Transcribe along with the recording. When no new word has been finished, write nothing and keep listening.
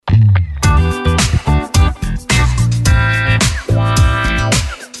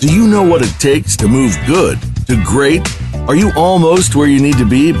Do you know what it takes to move good to great? Are you almost where you need to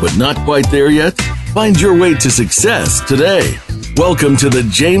be, but not quite there yet? Find your way to success today. Welcome to the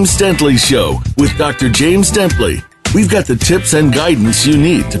James Dentley Show with Dr. James Dentley. We've got the tips and guidance you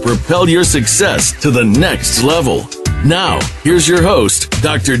need to propel your success to the next level. Now, here's your host,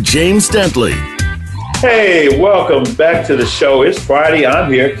 Dr. James Dentley. Hey, welcome back to the show. It's Friday.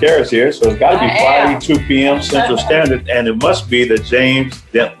 I'm here. Kara's here. So it's got to be Friday, 2 p.m. Central Standard, and it must be the James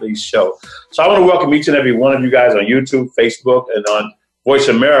Dentley Show. So I want to welcome each and every one of you guys on YouTube, Facebook, and on Voice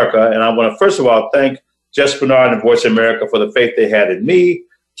America. And I want to, first of all, thank Jess Bernard and Voice America for the faith they had in me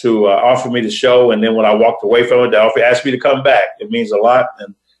to offer me the show. And then when I walked away from it, they asked me to come back. It means a lot.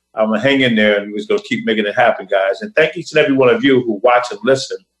 And I'm going to hang in there, and we're going to keep making it happen, guys. And thank each and every one of you who watch and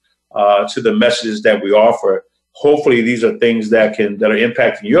listen to the messages that we offer. Hopefully these are things that are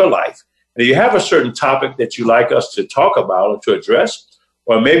impacting your life. And if you have a certain topic that you like us to talk about or to address,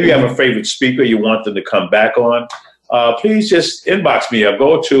 or maybe you have a favorite speaker you want them to come back on, please just inbox me or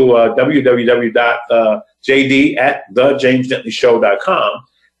go to www.jd@thejamesdentleyshow.com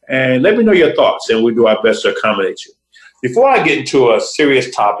and let me know your thoughts, and we'll do our best to accommodate you. Before I get into a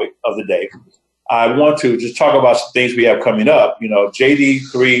serious topic of the day, I want to just talk about some things we have coming up. You know,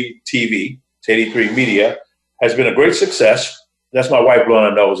 JD3 TV, JD3 Media, has been a great success. That's my wife blowing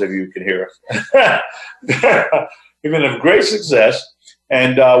her nose, if you can hear her. It's been a great success,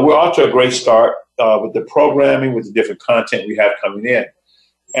 and we're off to a great start with the programming, with the different content we have coming in.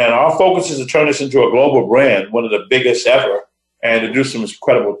 And our focus is to turn this into a global brand, one of the biggest ever, and to do some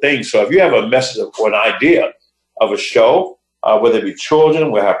incredible things. So if you have a message or an idea of a show, whether it be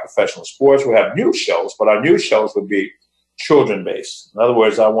children, we'll have professional sports, we'll have news shows, but our news shows would be children-based. In other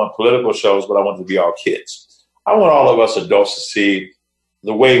words, I want political shows, but I want it to be all kids. I want all of us adults to see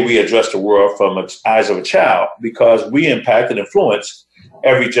the way we address the world from the eyes of a child, because we impact and influence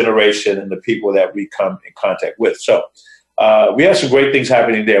every generation and the people that we come in contact with. So we have some great things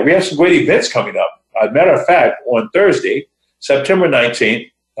happening there. We have some great events coming up. As a matter of fact, on Thursday, September 19th,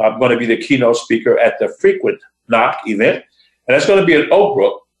 I'm going to be the keynote speaker at the Frequent Knock event. And that's going to be at Oak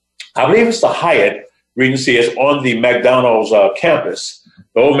Brook. I believe it's the Hyatt Regency. It's on the McDonald's campus,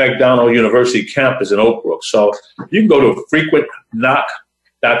 the old McDonald University campus in Oak Brook. So you can go to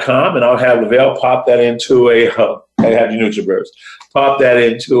frequentknock.com, and I'll have Lavelle pop that into I have your Nutri-Birds. Pop that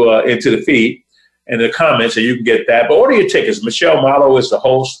into the feed and the comments, and you can get that. But order your tickets. Michelle Malo is the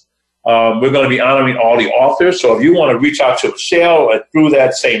host. We're going to be honoring all the authors. So if you want to reach out to Michelle through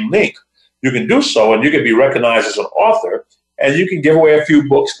that same link, you can do so, and you can be recognized as an author. And you can give away a few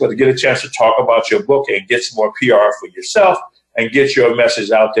books, but to get a chance to talk about your book and get some more PR for yourself and get your message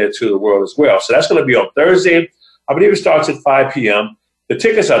out there to the world as well. So that's going to be on Thursday. I believe it starts at 5 p.m. The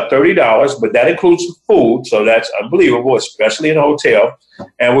tickets are $30, but that includes food. So that's unbelievable, especially in a hotel.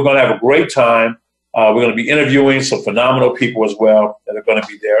 And we're going to have a great time. We're going to be interviewing some phenomenal people as well that are going to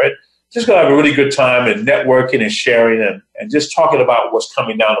be there. And just going to have a really good time and networking and sharing and just talking about what's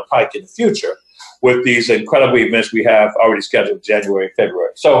coming down the pike in the future with these incredible events we have already scheduled January,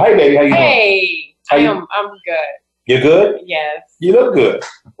 February. So, hey, baby, how you doing? Hey, I'm good. You're good? Yes. You look good.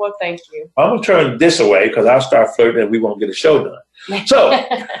 Well, thank you. I'm going to turn this away because I'll start flirting and we won't get a show done. So,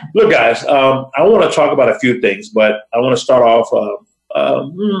 look, guys, I want to talk about a few things, but I want to start off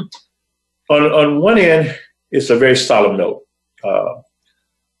on one end, it's a very solemn note.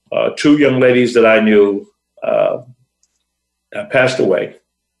 Two young ladies that I knew passed away.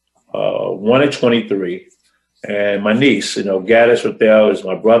 One at 23, and my niece, Gaddis Rathel is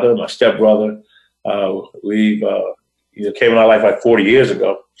my brother, my stepbrother. We came in our life like 40 years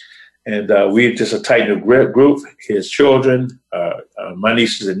ago, and we're just a tight knit group. His children, my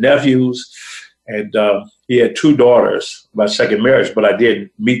nieces and nephews, and he had two daughters by second marriage, but I did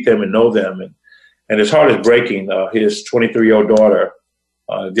meet them and know them, and his heart is breaking. His 23-year-old daughter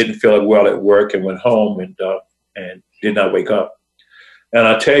didn't feel well at work and went home and did not wake up. And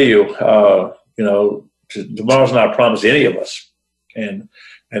I tell you, tomorrow's not promised to any of us. And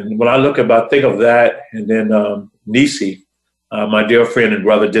when I think of that, and then Nisi, my dear friend and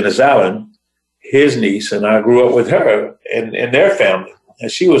brother Dennis Allen, his niece, and I grew up with her and their family.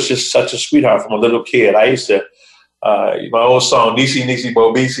 And she was just such a sweetheart from a little kid. I used to, my old song, Nisi, Nisi,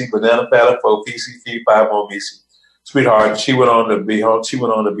 Bo Bisi, Banana Pala, Fo Fisi, Fee, Five, Mo Misi. Sweetheart, she went on to be home. She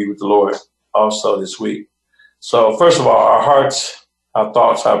went on to be with the Lord also this week. So first of all, our hearts, our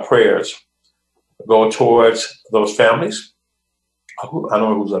thoughts, our prayers go towards those families. I don't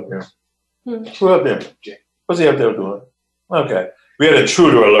know who's up there. Who's up there? What's he up there doing? Okay. We had an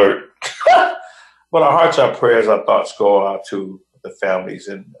intruder alert. But our hearts, our prayers, our thoughts go out to the families,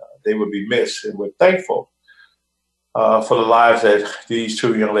 and they would be missed. And we're thankful for the lives that these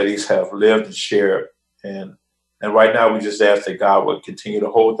two young ladies have lived and shared. And right now, we just ask that God would continue to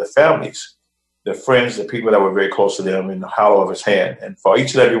hold their families, their friends, the people that were very close to them in the hollow of his hand. And for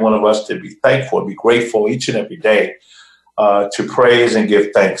each and every one of us to be thankful and be grateful each and every day, to praise and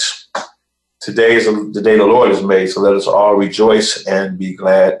give thanks. Today is the day the Lord has made, so let us all rejoice and be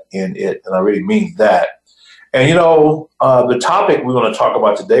glad in it. And I really mean that. And, the topic we're going to talk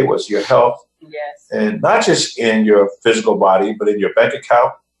about today was your health. Yes. And not just in your physical body, but in your bank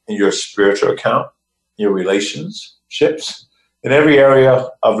account, in your spiritual account, your relationships, in every area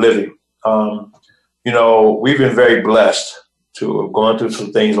of living. We've been very blessed to have gone through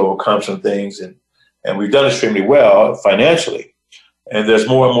some things, overcome some things, and we've done extremely well financially. And there's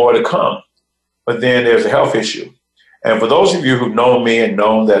more and more to come. But then there's a health issue. And for those of you who've known me and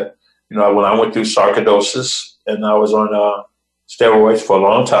known that, when I went through sarcoidosis and I was on steroids for a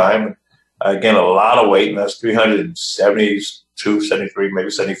long time, I gained a lot of weight, and that's 372, 73,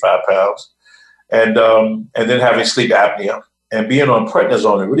 maybe 75 pounds. And then having sleep apnea and being on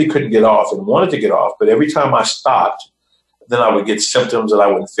prednisone, I really couldn't get off and wanted to get off. But every time I stopped, then I would get symptoms and I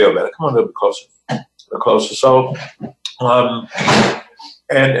wouldn't feel better. Come on, a little bit closer. A little closer. So,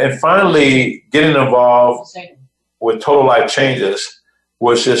 and finally getting involved with Total Life Changes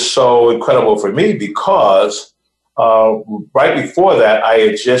was just so incredible for me because right before that, I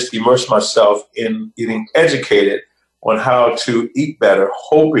had just immersed myself in getting educated on how to eat better,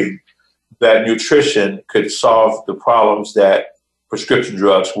 hoping that nutrition could solve the problems that prescription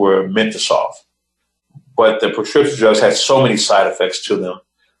drugs were meant to solve. But the prescription drugs had so many side effects to them.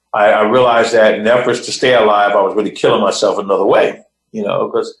 I realized that in efforts to stay alive, I was really killing myself another way,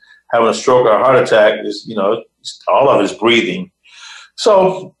 because having a stroke or a heart attack is, all of it is breathing.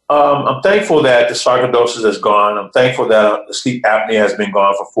 So I'm thankful that the sarcoidosis is gone. I'm thankful that the sleep apnea has been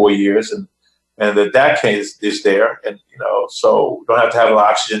gone for 4 years and that case is there. And, so you don't have to have an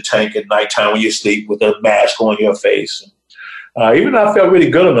oxygen tank at nighttime when you sleep with a mask on your face. Even though I felt really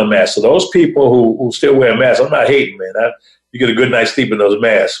good on the mask. So those people who still wear masks, I'm not hating, man. You get a good night's sleep in those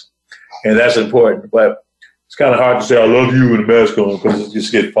masks. And that's important. But it's kind of hard to say I love you with a mask on because it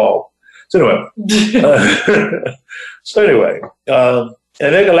just gets fall. So anyway,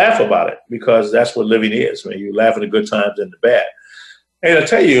 and they can laugh about it because that's what living is. I mean, you laugh at the good times and the bad. And I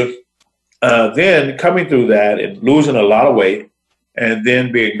tell you, then coming through that and losing a lot of weight and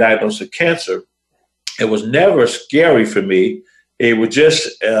then being diagnosed with cancer, it was never scary for me. It was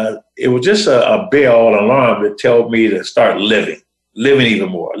just a bell, an alarm that told me to start living even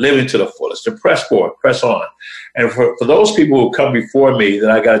more, living to the fullest, to press forward, press on. And for those people who come before me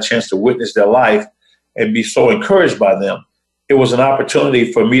that I got a chance to witness their life and be so encouraged by them, it was an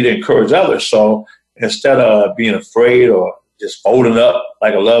opportunity for me to encourage others. So instead of being afraid or just folding up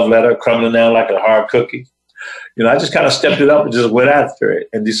like a love letter, crumbling down like a hard cookie, I just kind of stepped it up and just went after it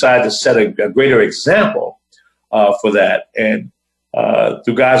and decided to set a greater example for that. And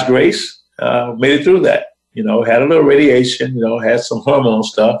through God's grace, made it through that. Had a little radiation, had some hormone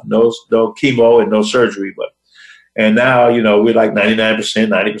stuff, no chemo and no surgery. And now, we're like 99%,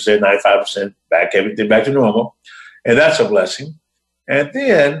 90%, 95% back, everything back to normal. And that's a blessing. And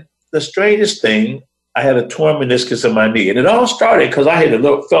then the strangest thing, I had a torn meniscus in my knee. And it all started because I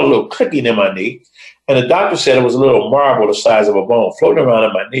felt a little clicking in my knee. And the doctor said it was a little marble the size of a bone floating around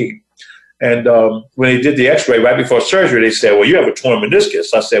in my knee. And when they did the x-ray right before surgery, they said, well, you have a torn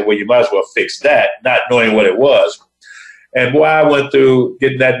meniscus. I said, well, you might as well fix that, not knowing what it was. And boy, I went through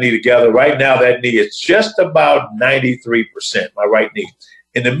getting that knee together. Right now, that knee is just about 93%, my right knee.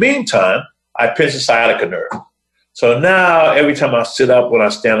 In the meantime, I pinched the sciatica nerve. So now every time I sit up, when I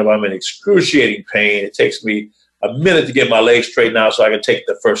stand up, I'm in excruciating pain. It takes me a minute to get my legs straightened out so I can take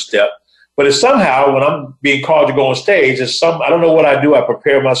the first step. But it's somehow, when I'm being called to go on stage, I don't know what I do. I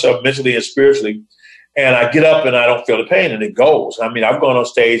prepare myself mentally and spiritually, and I get up and I don't feel the pain, and it goes. I mean, I've gone on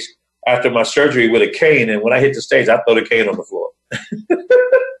stage after my surgery with a cane, and when I hit the stage, I throw the cane on the floor.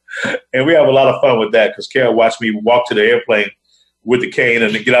 And we have a lot of fun with that because Carol watched me walk to the airplane with the cane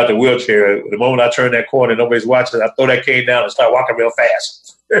and then get out the wheelchair. The moment I turn that corner and nobody's watching, I throw that cane down and start walking real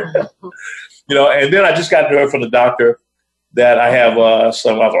fast. And then I just got word from the doctor that I have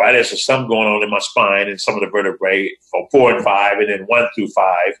some arthritis or something going on in my spine and some of the vertebrae from 4 and 5 and then 1 through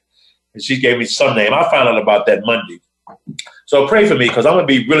 5. And she gave me some name. I found out about that Monday. So pray for me because I'm going to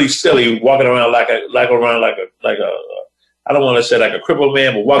be really silly walking around like a I don't want to say like a crippled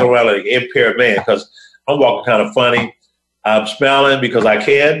man, but walking around like an impaired man because I'm walking kind of funny. I'm smiling because I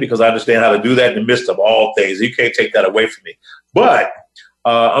understand how to do that in the midst of all things. You can't take that away from me. But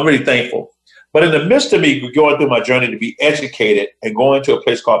I'm really thankful. But in the midst of me going through my journey to be educated and going to a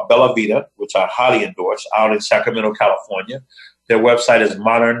place called Bella Vita, which I highly endorse, out in Sacramento, California. Their website is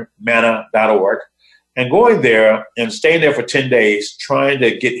modernmanna.org. And going there and staying there for 10 days, trying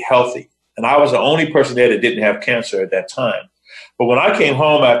to get healthy. And I was the only person there that didn't have cancer at that time. But when I came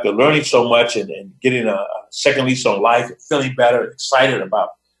home after learning so much and getting a second lease on life and feeling better and excited about,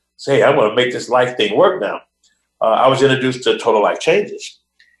 say, I'm going to make this life thing work now, I was introduced to Total Life Changes.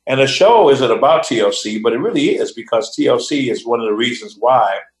 And the show isn't about TLC, but it really is, because TLC is one of the reasons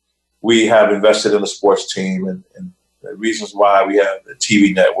why we have invested in the sports team and the reasons why we have the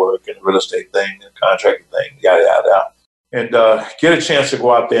TV network and the real estate thing and contracting thing, yada, yada, yada. And get a chance to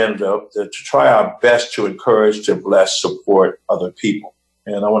go out there and to try our best to encourage, to bless, support other people.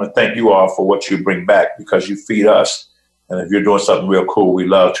 And I want to thank you all for what you bring back, because you feed us. And if you're doing something real cool, we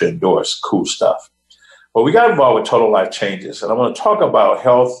love to endorse cool stuff. But we got involved with Total Life Changes. And I want to talk about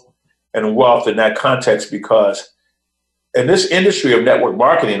health and wealth in that context, because in this industry of network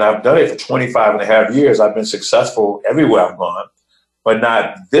marketing, I've done it for 25 and a half years. I've been successful everywhere I've gone, but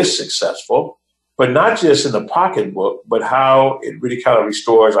not this successful. But not just in the pocketbook, but how it really kind of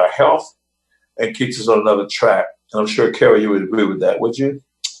restores our health and keeps us on another track. And I'm sure, Carrie, you would agree with that, would you?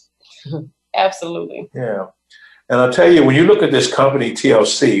 Absolutely. Yeah. And I'll tell you, when you look at this company,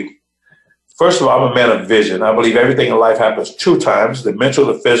 TLC, first of all, I'm a man of vision. I believe everything in life happens 2 times: the mental,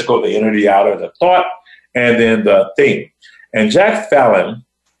 the physical, the inner, the outer, the thought, and then the thing. And Jack Fallon,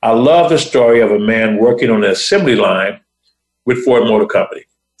 I love the story of a man working on the assembly line with Ford Motor Company.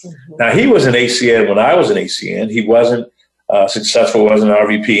 Mm-hmm. Now, he was an ACN when I was an ACN. He wasn't successful, wasn't an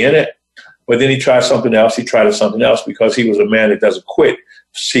RVP in it. But then he tried something else. He tried something else because he was a man that doesn't quit.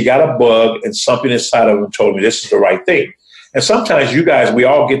 So he got a bug, and something inside of him told me this is the right thing. And sometimes you guys, we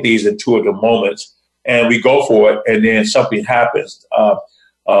all get these intuitive moments, and we go for it, and then something happens.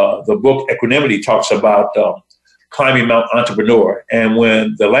 The book Equanimity talks about climbing Mount Entrepreneur. And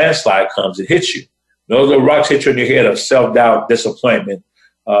when the landslide comes, it hits you. Those little rocks hit you in your head of self-doubt, disappointment,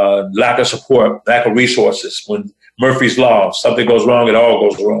 lack of support, lack of resources. When Murphy's Law, something goes wrong, it all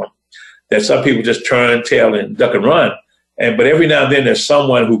goes wrong. That some people just turn, tail, and duck and run. But every now and then there's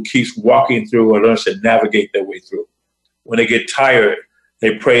someone who keeps walking through or learns to navigate their way through. When they get tired,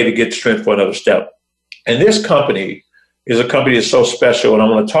 they pray to get strength for another step. And this company is a company that's so special. And I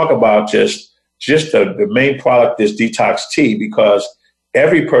want to talk about just the main product is detox tea, because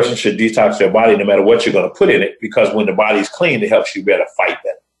every person should detox their body no matter what you're going to put in it, because when the body's clean, it helps you better fight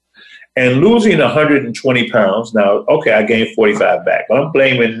better. And losing 120 pounds, now, okay, I gained 45 back, but I'm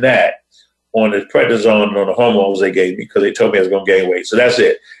blaming that on the prednisone and on the hormones they gave me, because they told me I was going to gain weight. So that's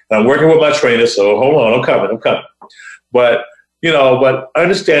it. And I'm working with my trainer, so hold on, I'm coming. But, but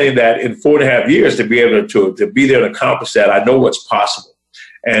understanding that in 4.5 years to be able to be there and accomplish that, I know what's possible.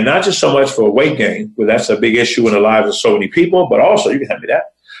 And not just so much for weight gain, but that's a big issue in the lives of so many people, but also, you can hand me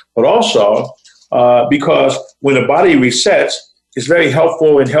that, but also because when the body resets, it's very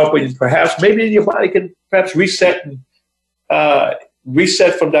helpful in helping perhaps maybe your body can perhaps reset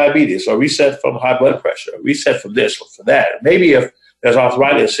from diabetes, or reset from high blood pressure, or reset from this or from that. Maybe if there's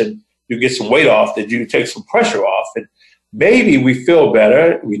arthritis and you get some weight off, that you take some pressure off, and maybe we feel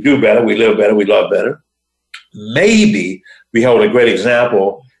better, we do better, we live better, we love better. Maybe we hold a great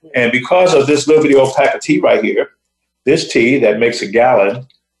example. And because of this little video pack of tea right here, this tea that makes a gallon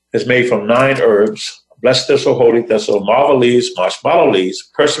is made from 9 herbs: blessed thistle, holy thistle, marva leaves, marshmallow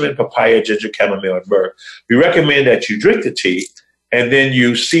leaves, persimmon, papaya, ginger, chamomile, and myrrh. We recommend that you drink the tea and then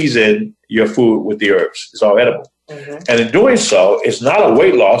you season your food with the herbs. It's all edible. Mm-hmm. And in doing so, it's not a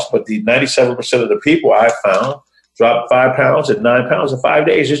weight loss, but the 97% of the people I found dropped 5 pounds and 9 pounds in 5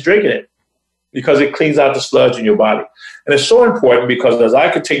 days just drinking it, because it cleans out the sludge in your body. And it's so important because as I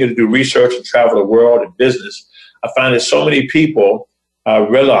continue to do research and travel the world and business, I find that so many people are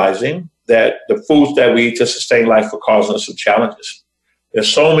realizing that the foods that we eat to sustain life are causing us some challenges.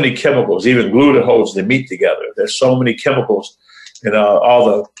 There's so many chemicals, even glue that holds the meat together. There's so many chemicals in all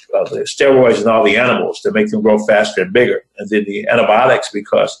the steroids and all the animals that make them grow faster and bigger. And then the antibiotics,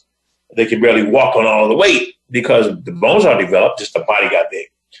 because they can barely walk on all the weight because the bones are developed, just the body got big.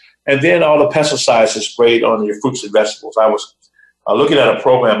 And then all the pesticides are sprayed on your fruits and vegetables. I was looking at a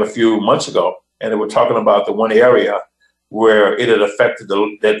program a few months ago, and they were talking about the one area where it had affected all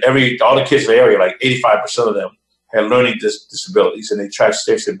the kids in the area, like 85% of them had learning disabilities, and they tried to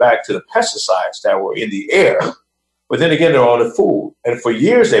trace it back to the pesticides that were in the air. But then again, they're on the food. And for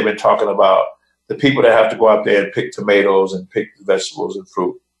years, they've been talking about the people that have to go out there and pick tomatoes and pick vegetables and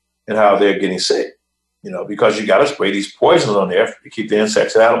fruit, and how they're getting sick. Because you got to spray these poisons on there to keep the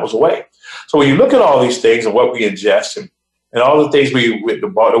insects and animals away. So when you look at all these things and what we ingest, and And all the things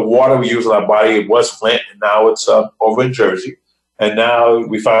the water we use in our body, it was Flint, and now it's over in Jersey. And now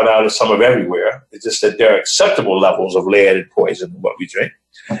we found out it's some of everywhere. It's just that there are acceptable levels of lead and poison in what we drink.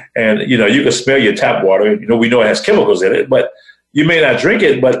 And, you can smell your tap water. We know it has chemicals in it, but you may not drink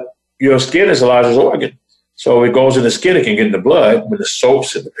it, but your skin is the largest organ. So it goes in the skin, it can get in the blood, with the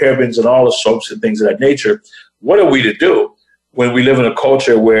soaps and the parabens and all the soaps and things of that nature. What are we to do when we live in a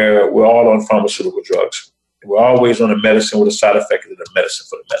culture where we're all on pharmaceutical drugs? We're always on a medicine with a side effect of the medicine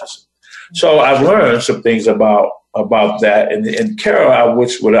for the medicine. So I've learned some things about that. And Carol, I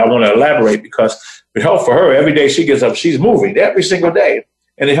want to elaborate, because it helps for her. Every day she gets up, she's moving every single day.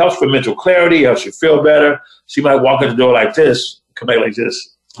 And it helps for mental clarity, helps you feel better. She might walk in the door like this, come back like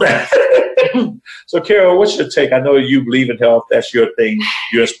this. So, Carol, what's your take? I know you believe in health. That's your thing.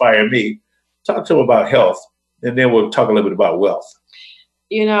 You inspire me. Talk to them about health, and then we'll talk a little bit about wealth.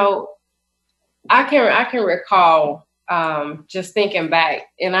 I can recall just thinking back,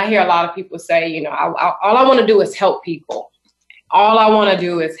 and I hear a lot of people say, all I want to do is help people. All I want to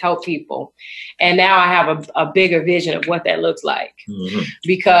do is help people. And now I have a bigger vision of what that looks like. Mm-hmm.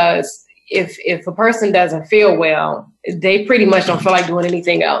 Because if a person doesn't feel well, they pretty much don't feel like doing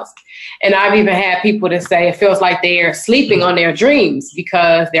anything else. And I've even had people to say it feels like they're sleeping on their dreams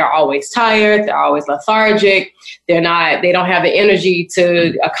because they're always tired, they're always lethargic, they don't have the energy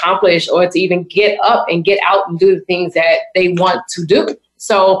to accomplish or to even get up and get out and do the things that they want to do.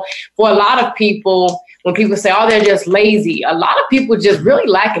 So for a lot of people, when people say, oh, they're just lazy, a lot of people just really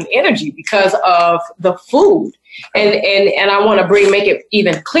lacking energy because of the food. And I want to make it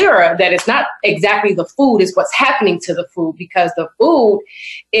even clearer that it's not exactly the food, it's what's happening to the food, because the food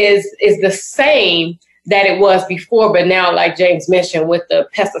is the same that it was before, but now, like James mentioned, with the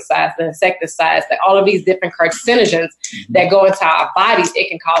pesticides, the insecticides, all of these different carcinogens that go into our bodies, it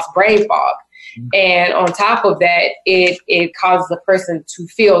can cause brain fog. And on top of that, it causes a person to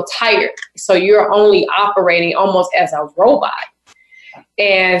feel tired. So you're only operating almost as a robot.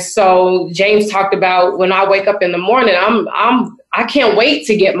 And so James talked about, when I wake up in the morning, I can't wait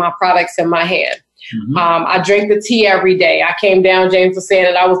to get my products in my hand. Mm-hmm. I drink the tea every day. I came down, James was saying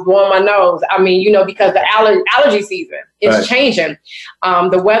that I was blowing my nose. I mean, because the allergy season is changing.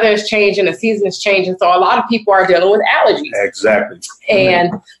 The weather is changing. The season is changing. So a lot of people are dealing with allergies. Exactly.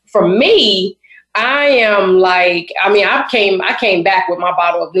 And for me, I came back with my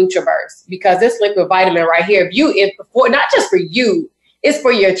bottle of NutriBurst, because this liquid vitamin right here, not just for you, it's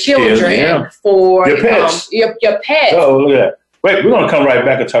for your children, for your pets. Your pets. Oh, look at that. Wait, we're going to come right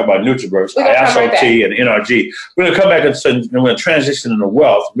back and talk about NutriBurst, ISOT, and NRG. We're going to come back and we're going to transition into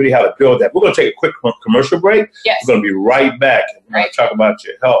wealth, really how to build that. We're going to take a quick commercial break. Yes. We're going to be right back. We're going to talk about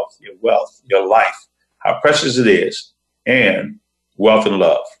your health, your wealth, your life, how precious it is, and wealth and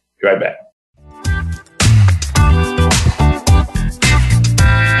love. Be right back.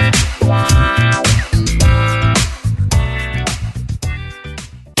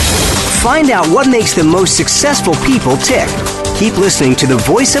 Find out what makes the most successful people tick. Keep listening to the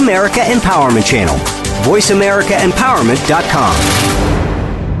Voice America Empowerment Channel.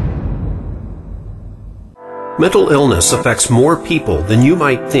 VoiceAmericaEmpowerment.com. Mental illness affects more people than you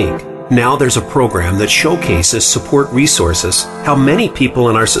might think. Now there's a program that showcases support resources, how many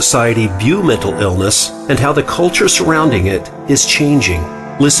people in our society view mental illness, and how the culture surrounding it is changing.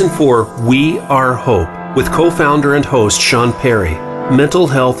 Listen for We Are Hope with co-founder and host Sean Perry. Mental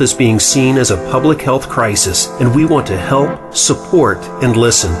health is being seen as a public health crisis, and we want to help, support, and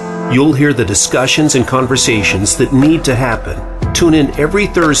listen. You'll hear the discussions and conversations that need to happen. Tune in every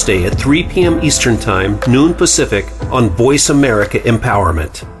Thursday at 3 p.m. Eastern Time, noon Pacific, on Voice America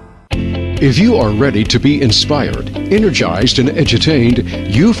Empowerment. If you are ready to be inspired, energized, and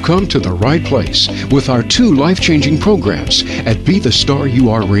edutained, you've come to the right place with our 2 life-changing programs at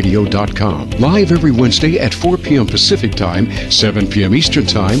BeTheStarYouAreRadio.com. Live every Wednesday at 4 p.m. Pacific Time, 7 p.m. Eastern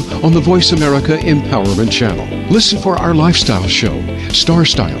Time on the Voice America Empowerment Channel. Listen for our lifestyle show, Star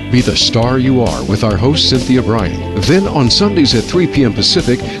Style, Be the Star You Are, with our host Cynthia Bryan. Then on Sundays at 3 p.m.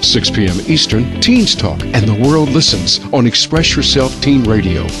 Pacific, 6 p.m. Eastern, Teens Talk and the World Listens on Express Yourself Teen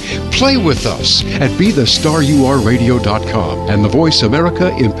Radio. Play with us at BeTheStarYouAreRadio.com and the Voice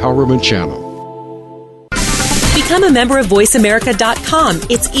America Empowerment Channel. Become a member of VoiceAmerica.com.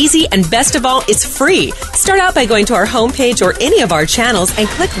 It's easy, and best of all, it's free. Start out by going to our homepage or any of our channels and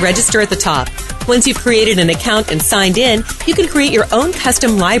click register at the top. Once you've created an account and signed in, you can create your own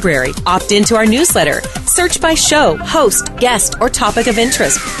custom library, opt into our newsletter, search by show, host, guest, or topic of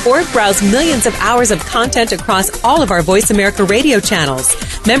interest, or browse millions of hours of content across all of our Voice America radio channels.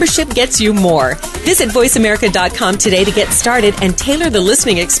 Membership gets you more. Visit VoiceAmerica.com today to get started and tailor the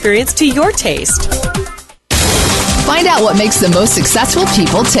listening experience to your taste. Find out what makes the most successful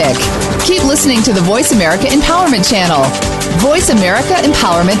people tick. Keep listening to the Voice America Empowerment Channel.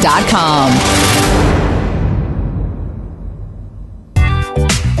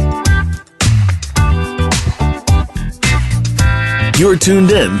 You're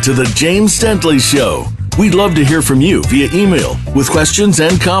tuned in to The James Dentley Show. We'd love to hear from you via email with questions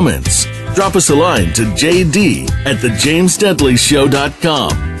and comments. Drop us a line to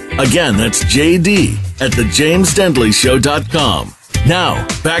jd@thejamesdentleyshow.com. Again, that's jd@thejamesdentleyshow.com. Now,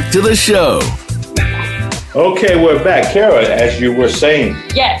 back to the show. Okay, we're back. Kara, as you were saying.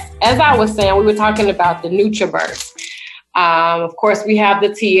 Yes, as I was saying, we were talking about the NutriBurst. Of course, we have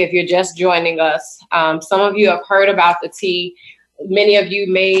the tea if you're just joining us. Some of you have heard about the tea. Many of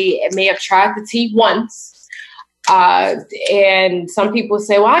you may have tried the tea once. And some people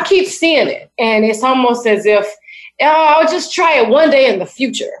say, well, I keep seeing it. And it's almost as if, I'll just try it one day in the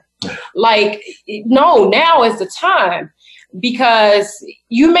future. Like, no, now is the time, because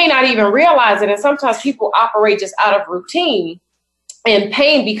you may not even realize it. And sometimes people operate just out of routine, and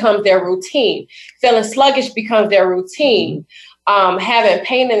pain becomes their routine. Feeling sluggish becomes their routine. Having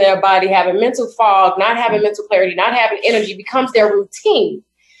pain in their body, having mental fog, not having mental clarity, not having energy becomes their routine.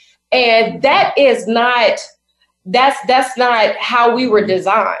 And that is not, that's not how we were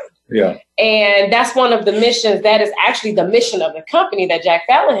designed. Yeah. And that's one of the missions. That is actually the mission of the company that Jack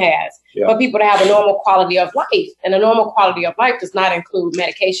Fallon has, for people to have a normal quality of life. And a normal quality of life does not include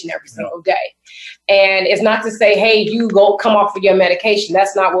medication every single day. And it's not to say, hey, you go come off of your medication.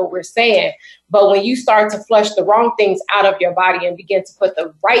 That's not what we're saying. But when you start to flush the wrong things out of your body and begin to put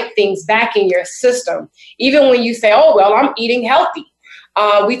the right things back in your system, even when you say, oh, well, I'm eating healthy.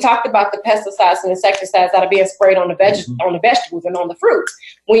 We talked about the pesticides and insecticides that are being sprayed on the vegetables and on the fruits.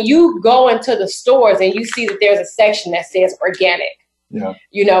 When you go into the stores and you see that there's a section that says organic,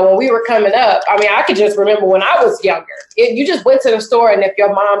 you know, when we were coming up, I mean, I could just remember when I was younger, you just went to the store, and if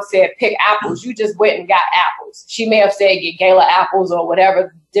your mom said pick apples, you just went and got apples. She may have said get Gala apples or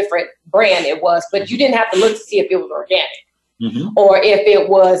whatever different brand it was, but you didn't have to look to see if it was organic or if it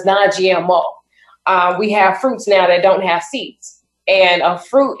was non-GMO. We have fruits now that don't have seeds. And a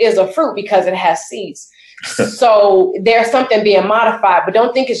fruit is a fruit because it has seeds. So there's something being modified, but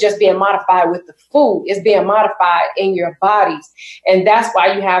don't think it's just being modified with the food. It's being modified in your bodies. And that's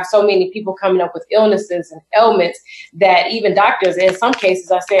why you have so many people coming up with illnesses and ailments that even doctors in some cases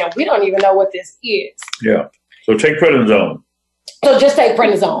are saying, we don't even know what this is. Yeah. So take prednisone. So just take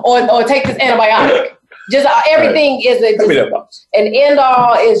prednisone or take this antibiotic. Just everything is an end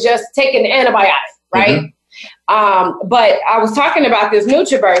all is just taking an antibiotic, right? But I was talking about this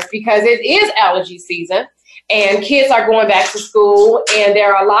NutriBurst because it is allergy season, and kids are going back to school, and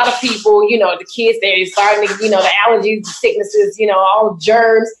there are a lot of people, you know, the kids, they're starting to, you know, the allergies, the sicknesses, you know, all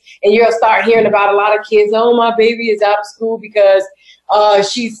germs, and you'll start hearing about a lot of kids, oh, my baby is out of school because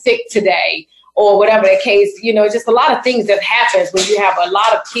she's sick today, or whatever the case, you know, just a lot of things that happens when you have a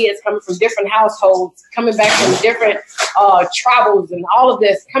lot of kids coming from different households, coming back from different travels and all of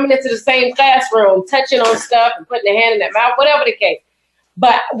this, coming into the same classroom, touching on stuff and putting their hand in their mouth, whatever the case.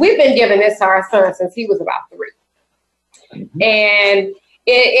 But we've been giving this to our son since he was about 3. And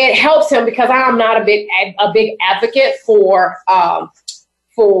it helps him because I'm not a big advocate for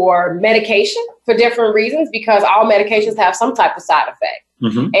medication for different reasons, because all medications have some type of side effect.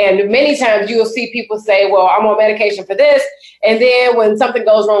 And many times you will see people say, well, I'm on medication for this. And then when something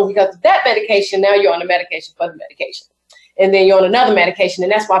goes wrong because of that medication, now you're on the medication for the medication. And then you're on another medication.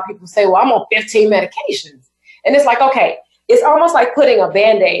 And that's why people say, well, I'm on 15 medications. And it's like, okay, it's almost like putting a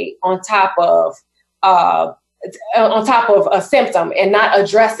Band-Aid on top of a symptom and not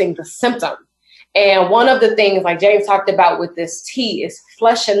addressing the symptom. And one of the things, like James talked about with this tea, is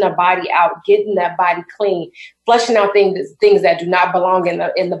flushing the body out, getting that body clean, flushing out things that do not belong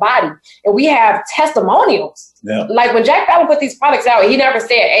in the body. And we have testimonials. Like when Jack Fallon put these products out, he never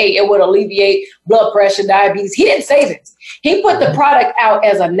said, hey, it would alleviate blood pressure, diabetes. He didn't say this. He put the product out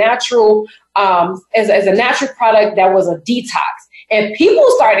as a natural, as a natural product that was a detox. And people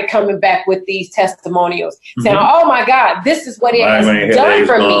started coming back with these testimonials saying, oh, my God, this is what it has done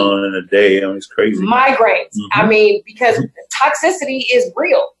for me. In a day. I mean, it's crazy. Migraines. I mean, because toxicity is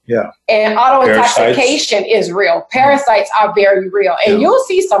real. And auto-intoxication is real. Parasites are very real. And you'll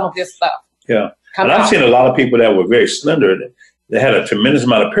see some of this stuff. And I've seen a lot of people that were very slender. They had a tremendous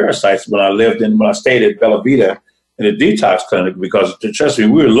amount of parasites when I stayed at Bella Vita in a detox clinic, because trust me,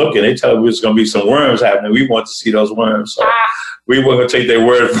 we were looking, they tell us there's going to be some worms happening. We want to see those worms. So we weren't going to take their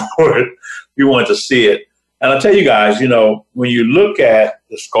word for it. We wanted to see it. And I'll tell you guys, you know, when you look at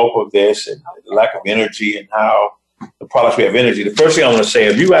the scope of this and the lack of energy and how the products we have energy. The first thing I want to say,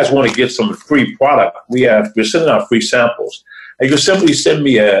 if you guys want to get some free product, we're sending out free samples. And you can simply send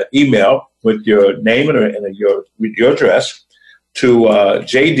me an email with your name and your address to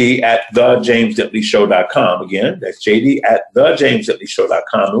JD at thejamesdentleyshow.com. Again, that's JD at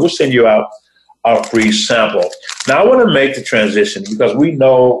thejamesdentleyshow.com. And we'll send you out our free sample. Now, I want to make the transition because we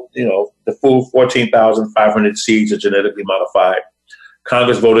know, the full 14,500 seeds are genetically modified.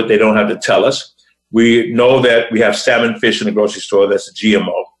 Congress voted they don't have to tell us. We know that we have salmon fish in the grocery store. That's a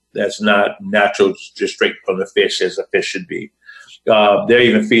GMO. That's not natural, just straight from the fish as a fish should be. They're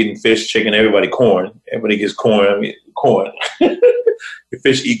even feeding fish, chicken, everybody corn. Everybody gets corn. Corn. The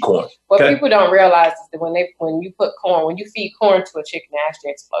fish eat corn. What people don't realize is that when you feed corn to a chicken, it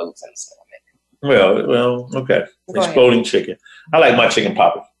actually explodes in the stomach. Well, okay. Exploding chicken. I like my chicken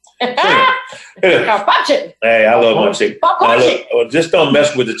popping. Pop chicken. Hey, I love my chicken. Just don't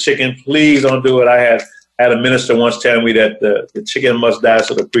mess with the chicken. Please don't do it. I had a minister once telling me that the chicken must die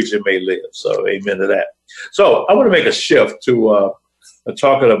so the preacher may live. So amen to that. So I want to make a shift to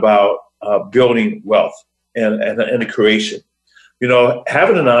talking about building wealth and the creation.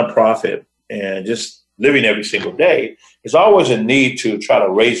 Having a nonprofit and just living every single day is always a need to try to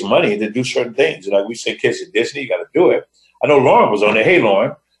raise money to do certain things. Like we send kids to Disney, you got to do it. I know Lauren was on there. Hey,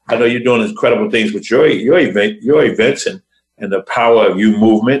 Lauren. I know you're doing incredible things with your events and the power of you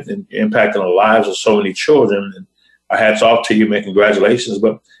movement and impacting the lives of so many children. And our hats off to you, man. Congratulations.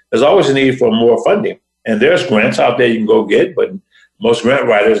 But there's always a need for more funding. And there's grants out there you can go get, but most grant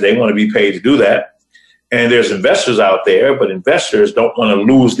writers, they want to be paid to do that. And there's investors out there, but investors don't want to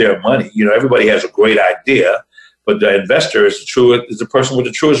lose their money. Everybody has a great idea, but the investor is the person with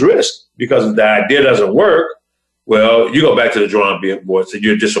the truest risk, because if the idea doesn't work, well, you go back to the drawing board, so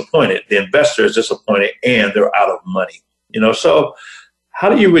you're disappointed. The investor is disappointed and they're out of money. So how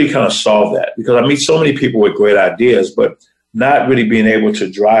do you really kind of solve that? Because I meet so many people with great ideas, but not really being able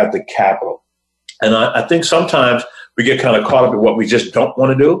to drive the capital. And I think sometimes we get kind of caught up in what we just don't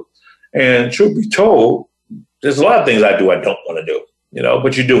want to do. And truth be told, there's a lot of things I don't want to do,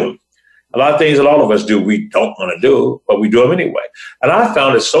 but you do them. A lot of things that all of us do, we don't want to do, but we do them anyway. And I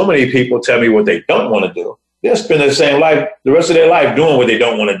found that so many people tell me what they don't want to do. They'll spend the rest of their life doing what they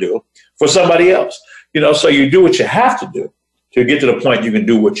don't want to do for somebody else. So you do what you have to do to get to the point you can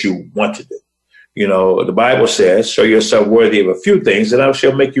do what you want to do. The Bible says, show yourself worthy of a few things, and I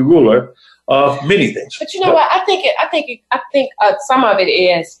shall make you ruler of many things. But you know what? I think some of it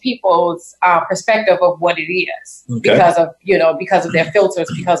is people's perspective of what it is, because of their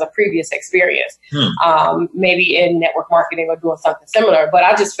filters, because of previous experience, maybe in network marketing or doing something similar. But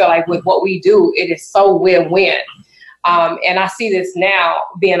I just feel like with what we do, it is so win-win. And I see this now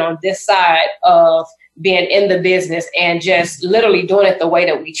being on this side of being in the business and just literally doing it the way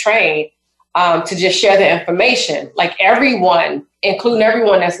that we train, to just share the information. Like everyone, including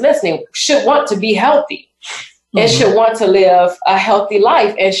everyone that's listening, should want to be healthy and should want to live a healthy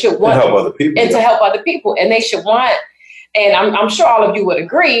life and should want to help other people to help other people. And they should want, and I'm sure all of you would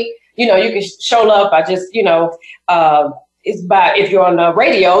agree, you can show love by just, it's by, if you're on the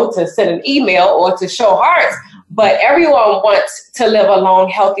radio, to send an email or to show hearts. But everyone wants to live a long,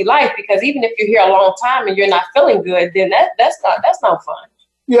 healthy life, because even if you're here a long time and you're not feeling good, then that's not fun.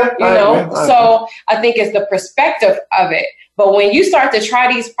 Yeah, So I think it's the perspective of it. But when you start to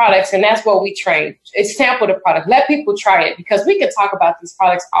try these products, and that's what we train, it's sample the product. Let people try it, because we can talk about these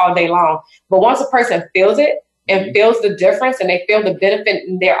products all day long. But once a person feels it and feels the difference and they feel the benefit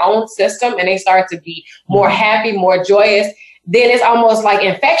in their own system and they start to be more happy, more joyous, then it's almost like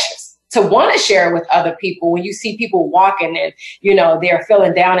infectious to want to share it with other people. When you see people walking and, they're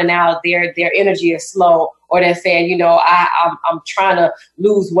feeling down and out, their energy is slow, or they're saying, I'm trying to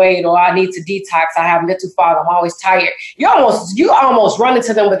lose weight, or I need to detox, I have mental fog, I'm always tired. You almost run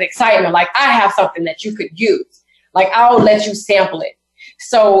into them with excitement, like, I have something that you could use. Like, I'll let you sample it.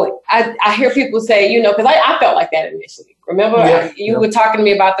 So I hear people say, because I felt like that initially. Remember, you were talking to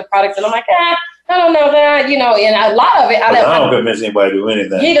me about the product, and I'm like, I don't know that, and a lot of it. I don't convince anybody to do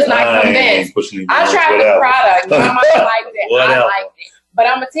anything. He does not convince. I tried the product. I liked it. I liked it. But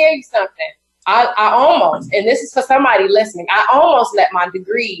I'm going to tell you something. I almost, and this is for somebody listening, I almost let my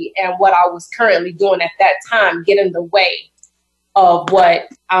degree and what I was currently doing at that time get in the way of what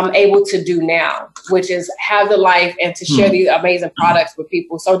I'm able to do now, which is have the life and to share these amazing products with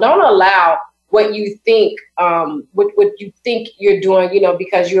people. So don't allow what you think, what you think you're doing,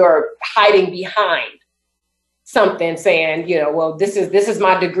 because you're hiding behind something, saying, well, this is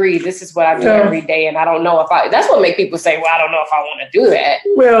my degree, this is what I do every day, and I don't know if that's what make people say, well, I don't know if I want to do that.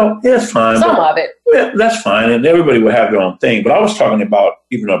 Well, that's fine. Some of it. Yeah, that's fine, and everybody will have their own thing. But I was talking about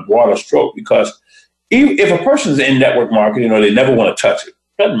even a broader stroke, because if a person's in network marketing, they never want to touch it.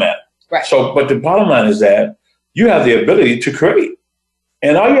 Doesn't matter. Right. So, but the bottom line is that you have the ability to create.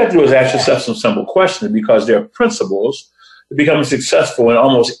 And all you have to do is ask yourself some simple questions, because there are principles to becoming successful in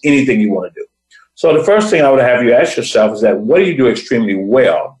almost anything you want to do. So the first thing I would have you ask yourself is that, what do you do extremely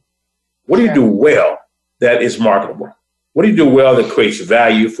well? What do you do well that is marketable? What do you do well that creates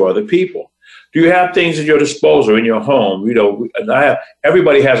value for other people? Do you have things at your disposal in your home?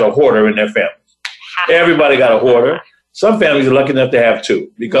 Everybody has a hoarder in their family. Everybody got a hoarder. Some families are lucky enough to have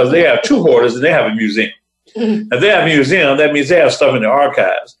two, because they have two hoarders and they have a museum. If they have a museum, that means they have stuff in their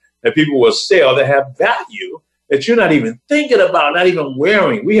archives that people will sell that have value that you're not even thinking about, not even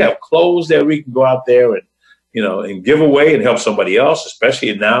wearing. We have clothes that we can go out there and give away and help somebody else,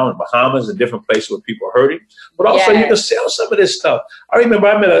 especially now in Bahamas and different places where people are hurting. But also you can sell some of this stuff. I remember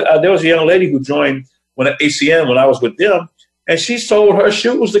there was a young lady who joined at ACN when I was with them, and she sold her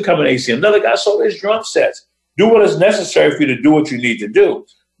shoes to come in ACN. Another guy sold his drum sets. Do what is necessary for you to do what you need to do.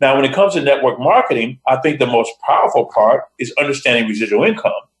 Now, when it comes to network marketing, I think the most powerful part is understanding residual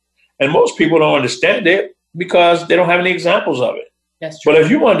income. And most people don't understand it because they don't have any examples of it. That's true. But if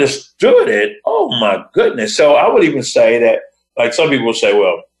you understood it, oh my goodness. So I would even say that, like some people say,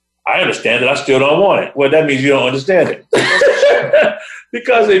 well, I understand it, I still don't want it. Well, that means you don't understand it.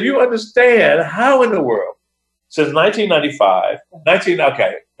 Because if you understand how in the world, since 1994,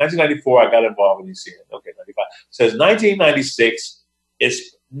 I got involved in ECN. Okay, 95. Since 1996,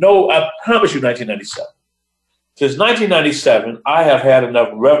 I promise you 1997. Since 1997, I have had enough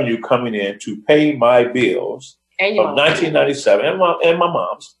revenue coming in to pay my bills from 1997 and my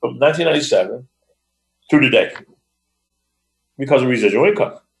mom's from 1997 through today because of residual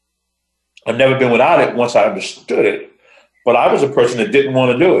income. I've never been without it once I understood it, but I was a person that didn't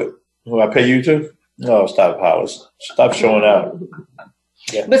want to do it. Will I pay you too? No, stop, Powers. Stop showing out.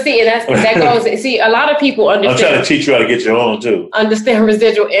 Yeah. But see, that goes. See, a lot of people understand. I'm trying to teach you how to get your own too. Understand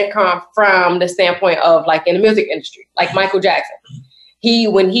residual income from the standpoint of, like, in the music industry, like Michael Jackson.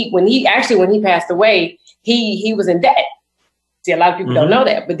 When he passed away, he was in debt. See, a lot of people don't know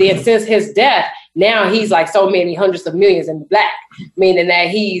that. But then since his death, now he's like so many hundreds of millions in the black, meaning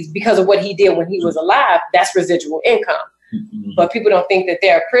that because of what he did when he was alive, that's residual income. But people don't think that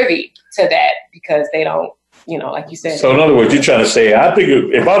they're privy to that because they don't. Like you said. So in other words, you're trying to say, I think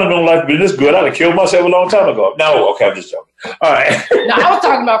if I'd have known life had been this good, I'd have killed myself a long time ago. No, okay, I'm just joking. All right. No, I was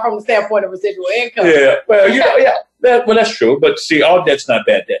talking about from the standpoint of residual income. Yeah, well, that's true. But see, all debt's not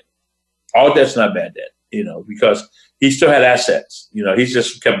bad debt. All debt's not bad debt, because he still had assets. He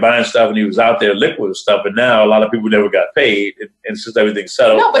just kept buying stuff and he was out there liquid with stuff. And now a lot of people never got paid, and since everything's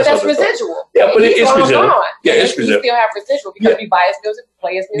settled. No, but that's residual. Yeah, but it's residual. Yeah, it's residual. You still have residual because you buy his music,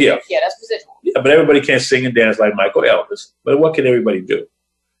 play his music. Yeah, that's residual. Yeah, but everybody can't sing and dance like Michael Elvis. But what can everybody do?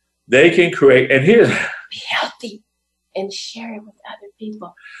 They can create, and here's be healthy and share it with other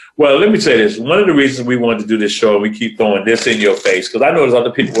people. Well, let me say this. One of the reasons we wanted to do this show, and we keep throwing this in your face, because I know there's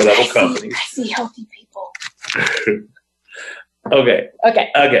other people with other companies. I see healthy people. Okay.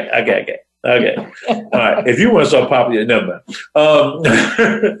 All right. If you want to start popular, never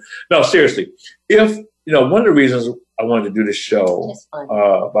mind. No, seriously. One of the reasons I wanted to do this show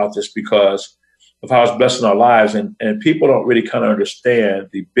about this because of how it's blessing our lives, and people don't really kind of understand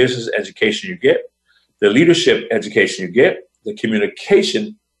the business education you get, the leadership education you get, the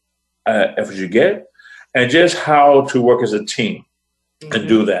communication efforts you get, and just how to work as a team and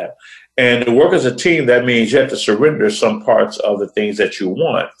do that. And to work as a team, that means you have to surrender some parts of the things that you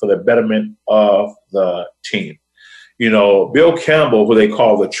want for the betterment of the team. Bill Campbell, who they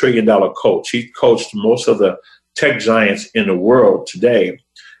call the $1 trillion coach, he coached most of the tech giants in the world today.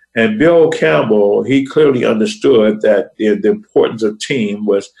 And Bill Campbell, he clearly understood that the importance of team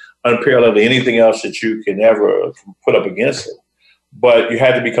was unparalleled to anything else that you can ever put up against it. But you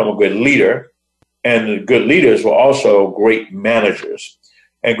had to become a good leader. And the good leaders were also great managers.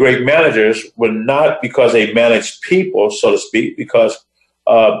 And great managers were not because they managed people, so to speak, because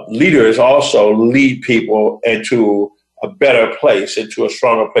leaders also lead people into a better place, into a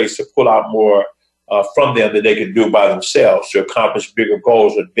stronger place to pull out more from them that they can do by themselves to accomplish bigger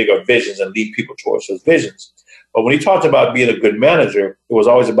goals with bigger visions and lead people towards those visions. But when he talked about being a good manager, it was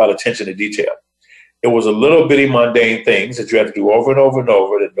always about attention to detail. It was a little bitty mundane things that you have to do over and over and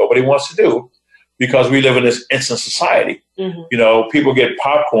over that nobody wants to do. Because we live in this instant society. People get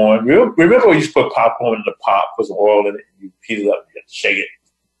popcorn. Remember when you used to put popcorn in the pot, put some oil in it, and you heat it up, you have to shake it.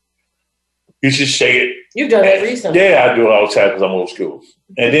 You should shake it. You've done that recently. Yeah, I do it all the time because I'm old school.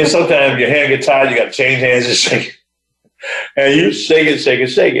 And then sometimes your hand gets tired, you got to change hands and shake it. And you shake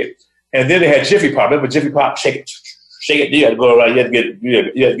it. And then they had Jiffy Pop. Remember Jiffy Pop? Shake it. You had to go around. You had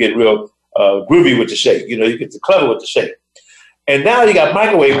to get real groovy with the shake. You know, you get the clever with the shake. And now you got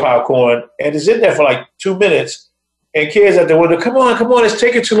microwave popcorn, and it's in there for like 2 minutes. And kids at the window, come on, it's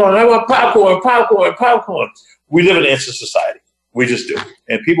taking too long. I want popcorn. We live in an instant society. We just do.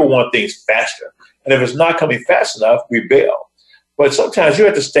 And people want things faster. And if it's not coming fast enough, we bail. But sometimes you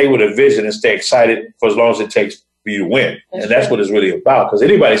have to stay with a vision and stay excited for as long as it takes for you to win. That's what it's really about, because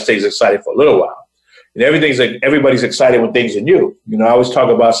anybody stays excited for a little while. And everybody's excited when things are new. You know, I always talk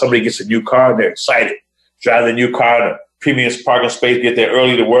about somebody gets a new car and they're excited. Drive the new car in a premium parking space, get there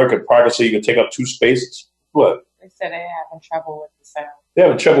early to work and park it so you can take up 2 spaces. What? They said they're having trouble with the sound. They're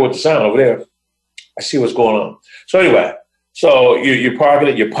having trouble with the sound over there. I see what's going on. So anyway, you're parking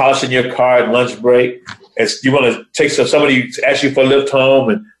it, you're polishing your car at lunch break. You want to take somebody asks you for a lift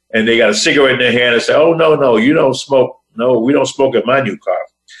home and they got a cigarette in their hand and say, oh, no, you don't smoke. No, we don't smoke in my new car.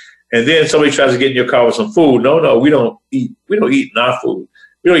 And then somebody tries to get in your car with some food. No, we don't eat in our food.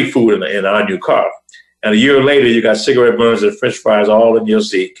 We don't eat food in our new car. And a year later, you got cigarette burns and French fries all in your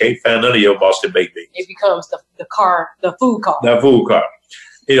seat. Can't find none of your Boston baked beans. It becomes the food car. The food car.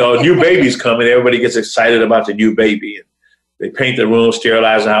 You know, new babies coming. Everybody gets excited about the new baby. And they paint the room,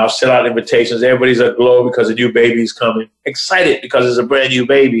 sterilize the house, send out invitations. Everybody's aglow because the new baby's coming. Excited because it's a brand new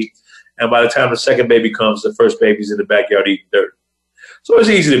baby. And by the time the second baby comes, the first baby's in the backyard eating dirt. So it's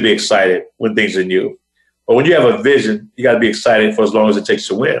easy to be excited when things are new. But when you have a vision, you got to be excited for as long as it takes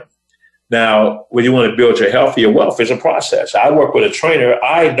to win. Now, when you want to build your health, your wealth, it's a process. I work with a trainer.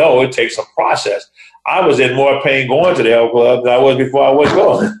 I know it takes a process. I was in more pain going to the health club than I was before I was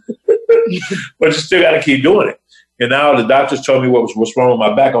going. But you still got to keep doing it. And now the doctors told me what's wrong with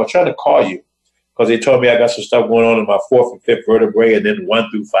my back. I was trying to call you because they told me I got some stuff going on in my 4th and 5th vertebrae and then 1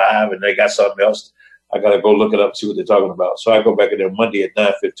 through 5, and they got something else. I got to go look it up and see what they're talking about. So I go back in there Monday at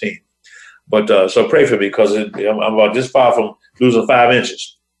 9:15. But so pray for me because I'm about this far from losing 5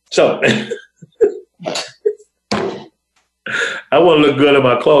 inches. So I want to look good in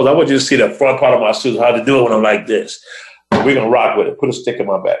my clothes. I want you to see the front part of my suit, how to do it when I'm like this. We're going to rock with it. Put a stick in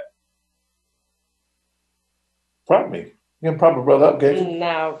my back. Prop me. You can prop a brother up, can't you?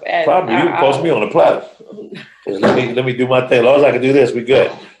 No. Prop me. You can post me on the platter. Just let me do my thing. As long as I can do this, we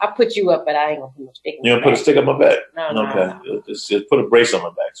good. I'll put you up, but I ain't going to put no stick in my back. You going to put a stick in my back? No. Okay. Just put a brace on my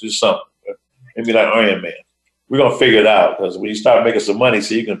back. Just something. Maybe like Iron Man. We're going to figure it out because when you start making some money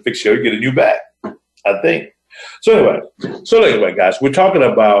so you can you get a new back, I think. So anyway, guys, we're talking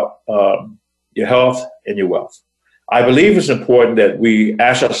about your health and your wealth. I believe it's important that we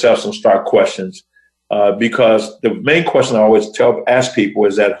ask ourselves some stark questions because the main question I always ask people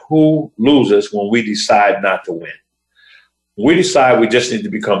is that who loses when we decide not to win? When we decide we just need to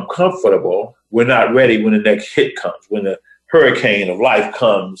become comfortable, we're not ready when the next hit comes, when the hurricane of life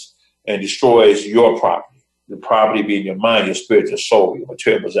comes and destroys your property. The property being your mind, your spirit, your soul, your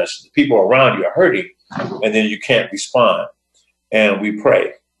material possessions. The people around you are hurting, and then you can't respond. And we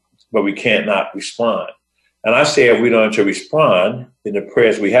pray, but we can't not respond. And I say if we don't respond, then the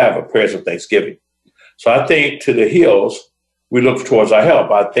prayers we have are prayers of thanksgiving. So I think to the hills, we look towards our help.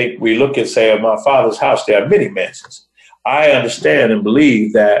 I think we look and say, in my Father's house, there are many mansions. I understand and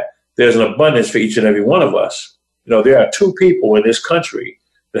believe that there's an abundance for each and every one of us. You know, there are 2 people in this country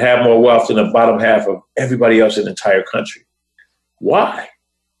that have more wealth than the bottom half of everybody else in the entire country. Why?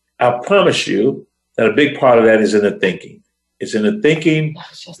 I promise you that a big part of that is in the thinking. It's in the thinking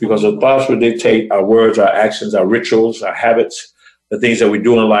because the thoughts will dictate our words, our actions, our rituals, our habits, the things that we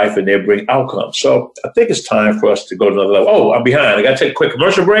do in life, and they bring outcomes. So I think it's time for us to go to another level. Oh, I'm behind. I got to take a quick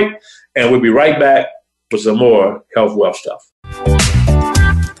commercial break, and we'll be right back with some more health, wealth stuff.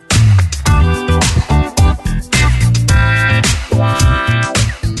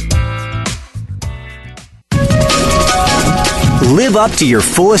 Live up to your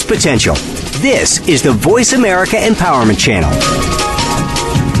fullest potential. This is the Voice America Empowerment Channel.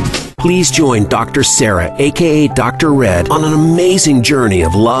 Please join Dr. Sarah, aka Dr. Red, on an amazing journey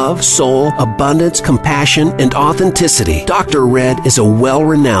of love, soul, abundance, compassion, and authenticity. Dr. Red is a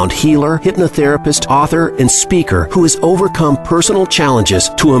well-renowned healer, hypnotherapist, author, and speaker who has overcome personal challenges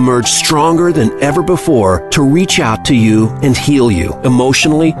to emerge stronger than ever before to reach out to you and heal you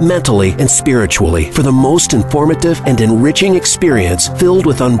emotionally, mentally, and spiritually for the most informative and enriching experience filled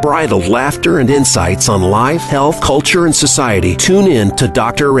with unbridled laughter and insights on life, health, culture, and society. Tune in to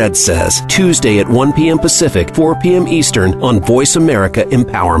Dr. Red Says, Tuesday at 1 p.m. Pacific, 4 p.m. Eastern on Voice America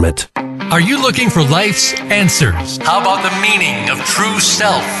Empowerment. Are you looking for life's answers? How about the meaning of true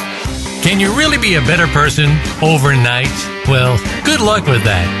self? Can you really be a better person overnight? Well, good luck with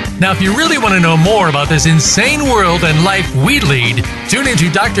that. Now, if you really want to know more about this insane world and life we lead, tune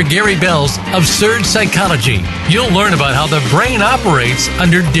into Dr. Gary Bell's Absurd Psychology. You'll learn about how the brain operates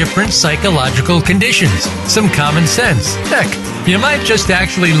under different psychological conditions. Some common sense. Heck, you might just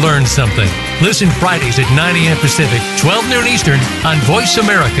actually learn something. Listen Fridays at 9 a.m. Pacific, 12 noon Eastern on Voice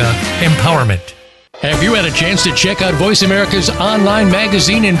America Empowerment. Have you had a chance to check out Voice America's online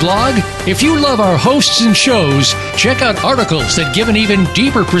magazine and blog? If you love our hosts and shows, check out articles that give an even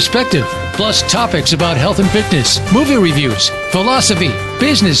deeper perspective, plus topics about health and fitness, movie reviews, philosophy,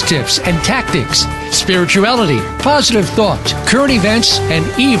 business tips and tactics, spirituality, positive thought, current events, and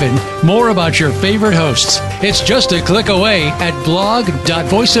even more about your favorite hosts. It's just a click away at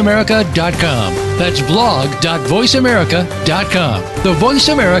blog.voiceamerica.com. That's blog.voiceamerica.com. The Voice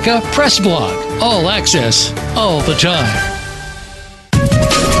America Press Blog. All access, all the time.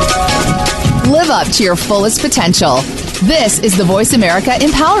 Live up to your fullest potential. This is the Voice America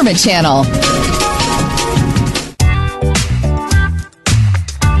Empowerment Channel.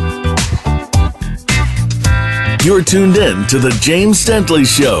 You're tuned in to the James Dentley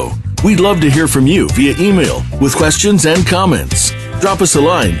Show. We'd love to hear from you via email with questions and comments. Drop us a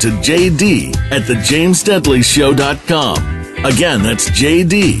line to jd@thejamesdentleyshow.com. Again, that's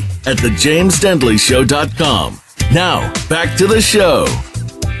jd@thejamesdentleyshow.com. Now, back to the show.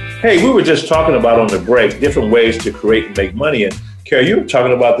 Hey, we were just talking about on the break different ways to create and make money. And Carrie, you were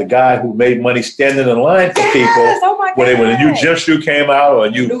talking about the guy who made money standing in line for people when a new gym shoe came out or a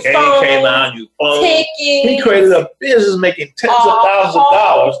new cane came out, new phone. He created a business making tens of thousands of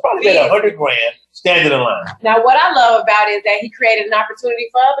dollars, probably made $100,000 standing in line. Now, what I love about it is that he created an opportunity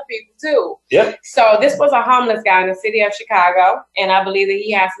for other people too. Yep. So this was a homeless guy in the city of Chicago, and I believe that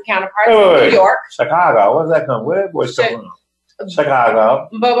he has some counterparts in New York. Chicago, where does that come? Where boys come from? Chicago.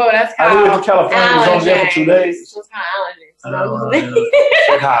 But that's I lived in California. I was only there for 2 days.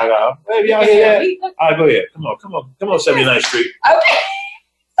 Chicago. Maybe y'all hear that? All right, go ahead. Come on, 79th Street. Okay,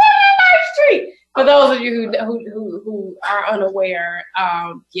 79th Street. For those of you who are unaware,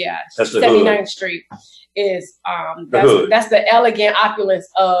 yes, 79th Street is that's the elegant opulence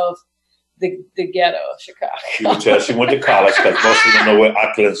of the ghetto of Chicago. You can tell she went to college because most people know what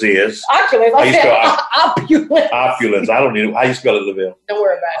opulence is. Opulence. Opulence. Opulence. I don't need it. How you spell it, Lavelle? Don't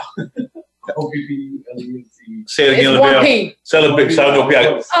worry about it. O-P-P-U-L-E-N-C. Say it again, Lavelle. Say it big. Oh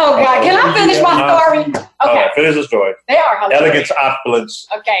God! Can I finish my story? Okay. Finish the story. They are hilarious. Elegant opulence.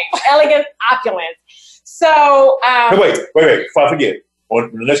 Okay. Elegant opulence. So. Wait. Before I forget,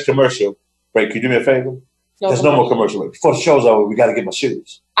 on the next commercial break, can you do me a favor? There's no more commercial break. Before the show's over, we got to get my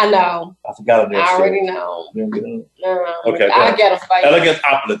shoes. I know. I forgot them. I already know. You don't get them? No. Okay. I'll get them for you. Elegant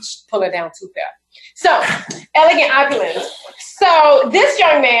opulence. Pull it down too fast. So, elegant opulence. So this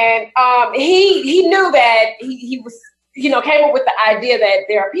young man, he knew that he was, came up with the idea that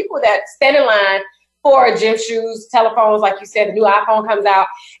there are people that stand in line for gym shoes, telephones, like you said, the new iPhone comes out.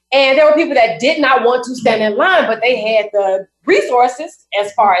 And there were people that did not want to stand in line, but they had the resources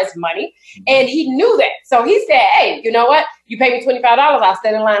as far as money. And he knew that. So he said, hey, you know what? You pay me $25, I'll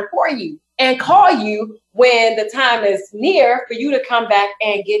stand in line for you and call you when the time is near for you to come back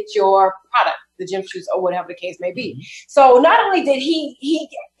and get your product, the gym shoes or whatever the case may be. So not only did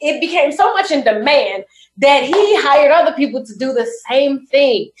it became so much in demand that he hired other people to do the same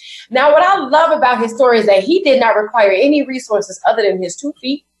thing. Now, what I love about his story is that he did not require any resources other than his 2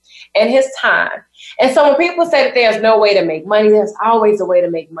 feet and his time. And so when people say that there's no way to make money, there's always a way to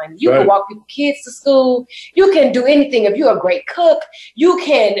make money. You can walk people's kids to school. You can do anything. If you're a great cook, you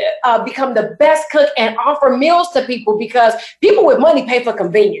can become the best cook and offer meals to people because people with money pay for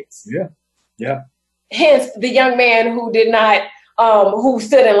convenience. Yeah. Hence the young man who did not, who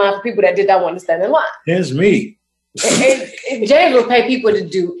stood in line for people that did not want to stand in line. Here's me. James will pay people to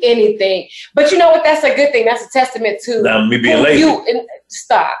do anything. But you know what? That's a good thing. That's a testament to me being lazy. To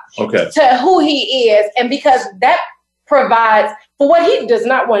who he is. And because that provides, for what he does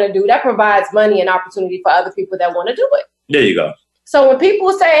not want to do, that provides money and opportunity for other people that want to do it. There you go. So when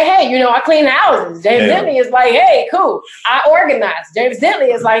people say, hey, I clean houses, James Dentley is like, hey, cool. I organize. James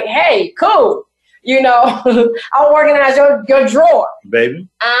Dentley is like, hey, cool. I'll organize your drawer. Baby,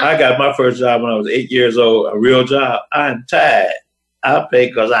 I got my first job when I was 8 years old, a real job. I'm tired. I pay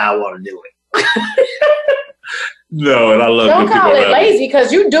because I want to do it. No, and I love Don't call it lazy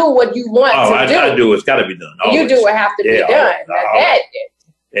because you do what you want to do. I do. It's got to be done. Always. You do what have to be done.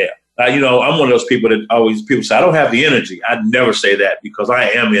 I'm one of those people that people say, I don't have the energy. I never say that because I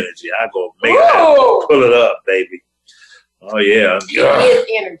am energy. I go, make it happen. Pull it up, baby. Oh, yeah. It is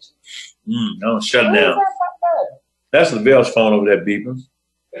energy. No, shut down. That's the Bell's phone over there beeping.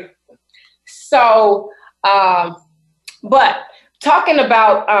 So, but talking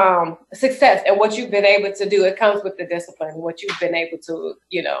about success and what you've been able to do, it comes with the discipline, what you've been able to,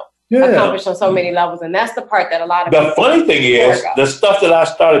 accomplish on so many levels. And that's the part that a lot of the funny thing is, the stuff that I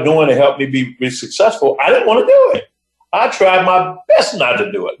started doing to help me be successful, I didn't want to do it. I tried my best not to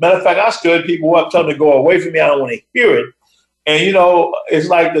do it. Matter of fact, I stood people up telling them to go away from me. I don't want to hear it. And, it's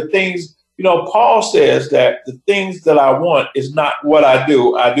like the things, Paul says that the things that I want is not what I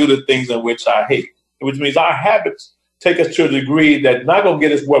do. I do the things in which I hate, which means our habits take us to a degree that not going to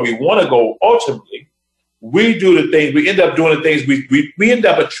get us where we want to go ultimately. We do the things, we end up doing the things, we end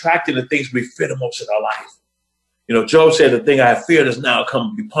up attracting the things we fear the most in our life. Job said, the thing I fear does now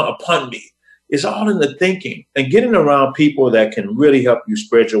come upon me. It's all in the thinking and getting around people that can really help you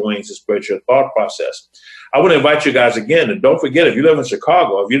spread your wings and spread your thought process. I want to invite you guys again, and don't forget, if you live in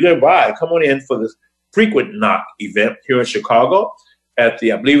Chicago, if you live by, come on in for this Frequent Knock event here in Chicago at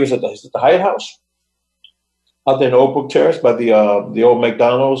I believe it's at the Hyatt House out there in Oak Brook Terrace by the old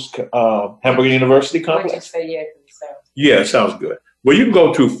McDonald's Hamburger University complex. Yeah, it sounds good. Well, you can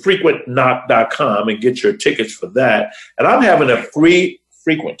go to frequentknock.com and get your tickets for that. And I'm having a free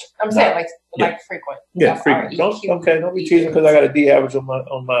frequent. I'm saying like frequent. Yeah, frequent. Don't be teasing because I got a D average on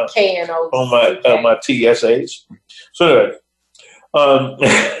my K-N-O-C-K. on my TSAs. So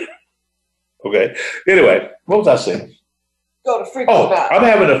anyway, okay. Anyway, what was I saying? Go to frequent. I'm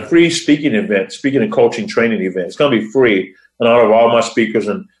having a free speaking and coaching training event. It's going to be free in honor of all my speakers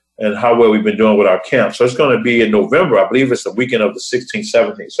and how well we've been doing with our camp. So it's going to be in November. I believe it's the weekend of the 16th,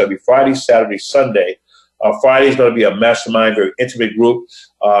 17th. So it'll be Friday, Saturday, Sunday. Friday is going to be a mastermind, very intimate group,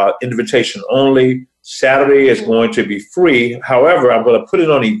 invitation only. Saturday is going to be free. However, I'm going to put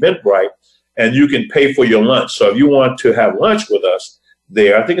it on Eventbrite, and you can pay for your lunch. So if you want to have lunch with us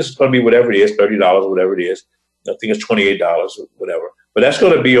there, I think it's going to be whatever it is, $30, whatever it is. I think it's $28 or whatever. But that's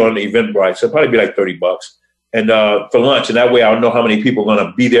going to be on Eventbrite. So it'll probably be like $30. And for lunch, and that way I'll know how many people are going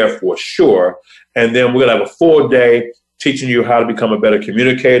to be there for sure. And then we're going to have a full day teaching you how to become a better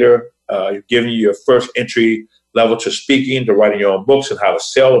communicator, giving you your first entry level to speaking, to writing your own books and how to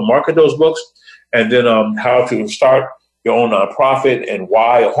sell and market those books, and then how to start your own nonprofit and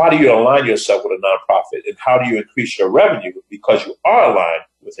why do you align yourself with a nonprofit and how do you increase your revenue because you are aligned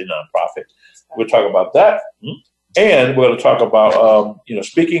with a nonprofit. We'll talk about that. And we're going to talk about,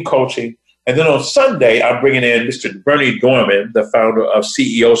 speaking, coaching. And then on Sunday, I'm bringing in Mr. Bernie Dorman, the founder of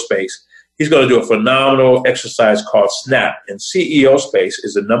CEO Space. He's going to do a phenomenal exercise called SNAP. And CEO Space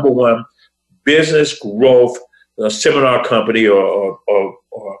is the #1 business growth seminar company or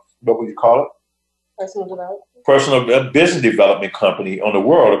what would you call it? Personal business development company on the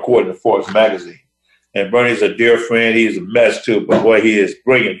world, according to Forbes magazine. And Bernie's a dear friend. He's a mess too, but boy, he is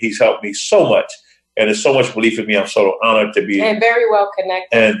brilliant. He's helped me so much. And there's so much belief in me. I'm so honored to be. And very well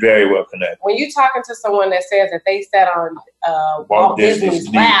connected. When you're talking to someone that says that they sat on Walt Disney's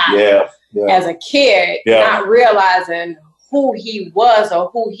lap as a kid, not realizing who he was or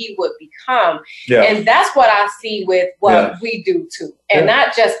who he would become. Yeah. And that's what I see with what we do too. And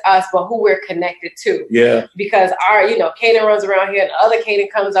not just us, but who we're connected to. Yeah. Because our, Kaden runs around here and the other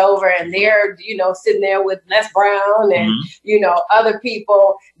Kaden comes over and they're, sitting there with Les Brown and, other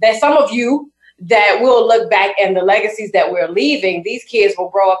people that some of you that we'll look back and the legacies that we're leaving, these kids will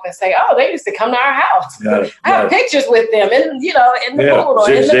grow up and say, oh, they used to come to our house. I have pictures with them in the pool or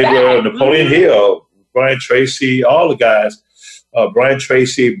in the back. Napoleon Hill, Brian Tracy, all the guys, Brian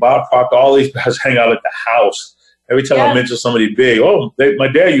Tracy, Bob Parker, all these guys hang out at the house. Every time I mention somebody big, my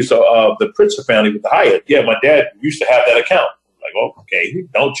dad used to, the Pritzker family with the Hyatt. Yeah, my dad used to have that account. I'm like, okay,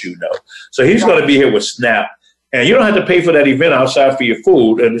 don't you know? So he's going to be here with Snap. And you don't have to pay for that event outside for your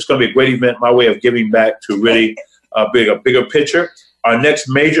food. And it's going to be a great event, my way of giving back to really a bigger picture. Our next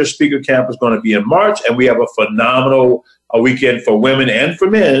major speaker camp is going to be in March. And we have a phenomenal weekend for women and for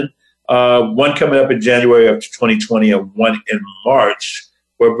men. One coming up in January of 2020 and one in March.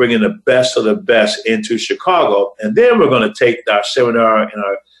 We're bringing the best of the best into Chicago. And then we're going to take our seminar and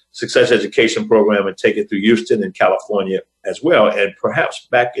our success education program and take it through Houston and California as well. And perhaps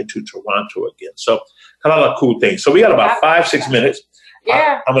back into Toronto again. So kind of cool things. So we got about 5-6 minutes.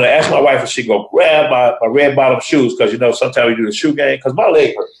 Yeah. I'm going to ask my wife if she go grab my red bottom shoes because, sometimes we do the shoe game because my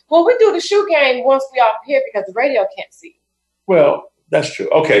leg hurts. Well, we do the shoe game once we off here because the radio can't see. Well, that's true.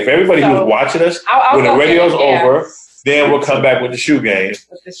 Okay, for everybody who's watching us, when the radio's over, then we'll come back with the shoe game.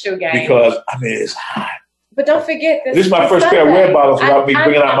 With the shoe game. Because, it's hot. But don't forget this. This is my first pair of red bottoms without me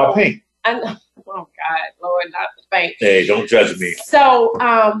bringing out my paint. I know. Oh, God, Lord, not the paint. Hey, don't judge me. So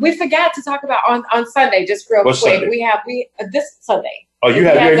we forgot to talk about on Sunday, just real quick. Sunday? We have this Sunday. Oh, you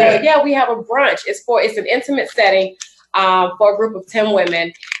have your event? Yeah, we have a brunch. It's an intimate setting for a group of 10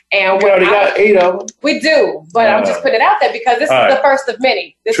 women. And we already got 8 of them. We do, but I'm just putting it out there because this is the first of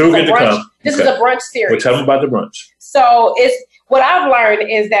many. This True, is a brunch. This is a brunch series. Well, tell them about the brunch. So what I've learned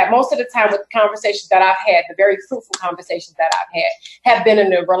is that most of the time with conversations that I've had, the very fruitful conversations that I've had, have been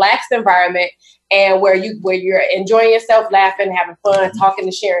in a relaxed environment and where you're enjoying yourself, laughing, having fun, talking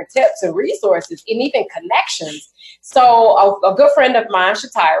and sharing tips and resources and even connections. So a good friend of mine,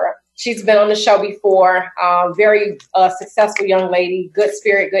 Shatira, she's been on the show before. Very successful young lady, good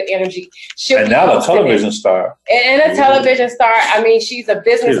spirit, good energy. And now a television star. And a television star. I mean, she's a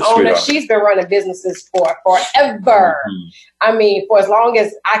business owner. She's been running businesses for forever. Mm-hmm. I mean, for as long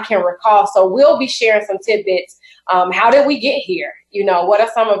as I can recall. So we'll be sharing some tidbits. How did we get here? You know, what are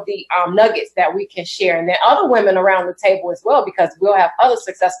some of the nuggets that we can share? And then other women around the table as well, because we'll have other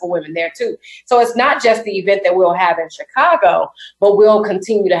successful women there too. So it's not just the event that we'll have in Chicago, but we'll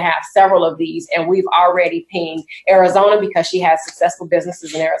continue to have several of these. And we've already pinged Arizona because she has successful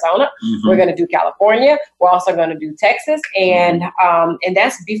businesses in Arizona. Mm-hmm. We're going to do California. We're also going to do Texas. And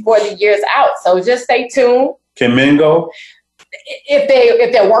that's before the year's out. So just stay tuned. Can men go?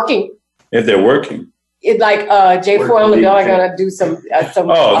 If they're working. If they're working. It's like J4 and LaBelle are gonna do some.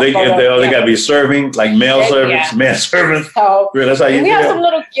 They got to be serving like male servants, man servants. So really, that's how you. We have some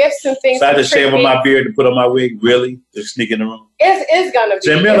little gifts and things. So I just shave on my beard to put on my wig. Really, just sneak in the room. It's gonna be.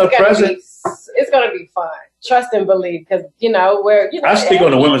 It's gonna be fun. Trust and believe, because I speak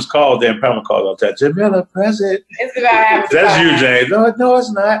on the women's call, then empowerment calls all the time. Jamila present. It's about having That's fun. you, James. No,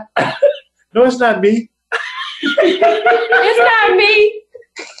 it's not. No, it's not me. It's not me.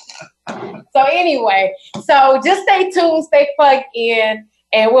 So anyway, so just stay tuned, stay plugged in,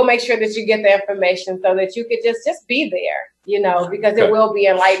 and we'll make sure that you get the information so that you could just be there, because it will be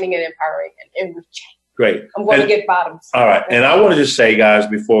enlightening and empowering and enriching. Great. I'm going to get bottoms. All right. And I want to just say, guys,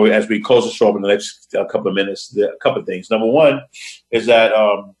 as we close the show up in the next couple of minutes, a couple of things. Number one is that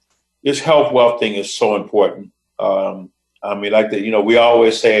this health wealth thing is so important. I mean, we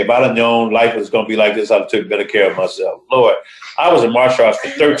always say, if I'd have known life was going to be like this, I'd have took better care of myself. Lord, I was in martial arts for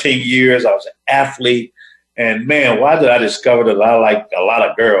 13 years. I was an athlete. And, man, why did I discover that I like a lot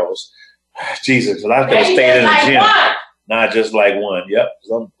of girls? Jesus, I could have stayed in the gym. One. Not just like one. Yep,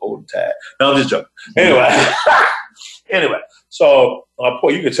 because I'm old and tired. No, I'm just joking. Anyway, so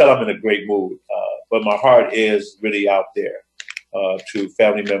you can tell I'm in a great mood. But my heart is really out there to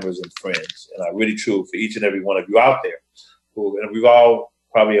family members and friends. And I really true for each and every one of you out there. And we've all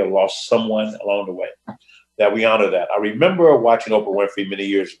probably have lost someone along the way, that we honor that. I remember watching Oprah Winfrey many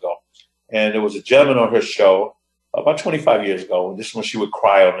years ago, and there was a gentleman on her show about 25 years ago, and this is when she would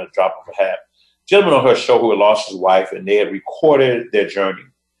cry on the drop of a hat. Gentleman on her show who had lost his wife, and they had recorded their journey.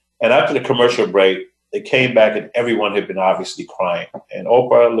 And after the commercial break, they came back, and everyone had been obviously crying. And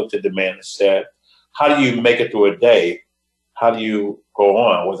Oprah looked at the man and said, how do you make it through a day? How do you go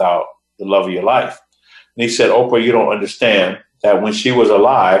on without the love of your life? And he said, Oprah, you don't understand that when she was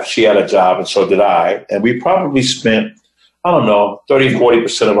alive, she had a job and so did I. And we probably spent,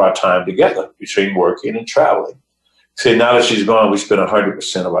 30-40% of our time together between working and traveling. See, now that she's gone, we spend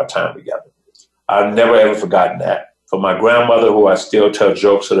 100% of our time together. I've never, ever forgotten that. For my grandmother, who I still tell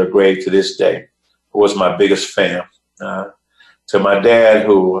jokes at her grave to this day, who was my biggest fan. To my dad,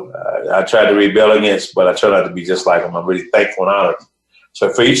 who I tried to rebel against, but I turned out to be just like him. I'm really thankful and honored.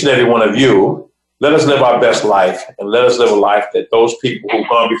 So for each and every one of you, let us live our best life, and let us live a life that those people who've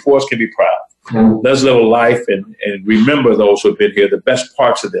gone before us can be proud. Mm-hmm. Let's live a life and remember those who have been here, the best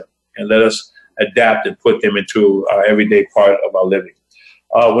parts of them, and let us adapt and put them into our everyday part of our living.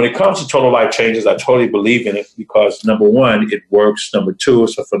 When it comes to total life changes, I totally believe in it because, number one, it works. Number two,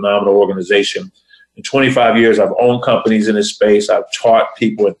 it's a phenomenal organization. In 25 years, I've owned companies in this space. I've taught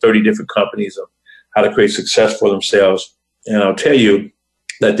people in 30 different companies of how to create success for themselves. And I'll tell you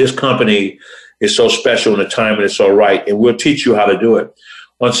that this company is so special and the timing is so right, and we'll teach you how to do it.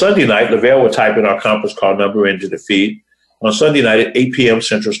 On Sunday night, Lavelle will type in our conference call number into the feed. On Sunday night at 8 p.m.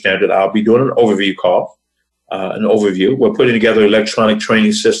 Central Standard, I'll be doing an overview call, We're putting together an electronic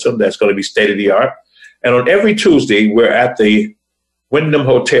training system that's going to be state-of-the-art. And on every Tuesday, we're at the Wyndham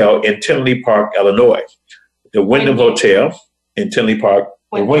Hotel in Tinley Park, Illinois. The Wyndham Hotel in Tinley Park.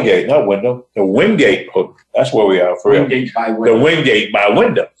 The Wingate, not Wyndham. The Wingate. That's where we are, for real. The Wingate by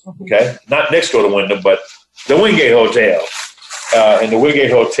Wyndham. Okay, not next door to Wyndham, but the Wingate Hotel. And the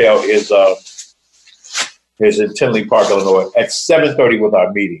Wingate Hotel is in Tinley Park, Illinois, at 7:30 with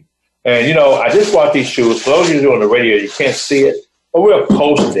our meeting. And I just bought these shoes. For those of you who are on the radio, you can't see it, but we'll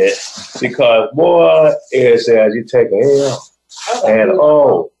post it because boy, it says you take a L and an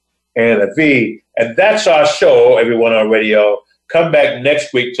O and a V, and that's our show. Everyone on radio. Come back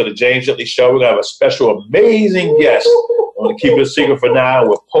next week to the James Dentley Show. We're going to have a special, amazing guest. I'm going to keep it a secret for now.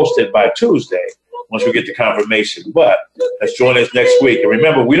 We'll post it by Tuesday once we get the confirmation. But let's join us next week. And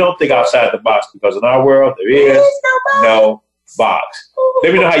remember, we don't think outside the box because in our world, there is no box.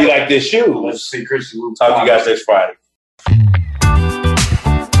 Let me know how you like this shoe. Let's see, Christian. We'll talk to you guys next Friday.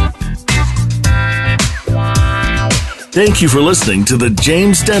 Thank you for listening to the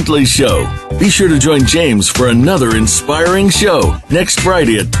James Dentley Show. Be sure to join James for another inspiring show next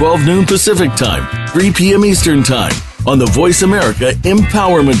Friday at 12 noon Pacific Time, 3 p.m. Eastern Time on the Voice America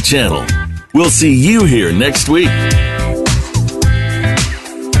Empowerment Channel. We'll see you here next week.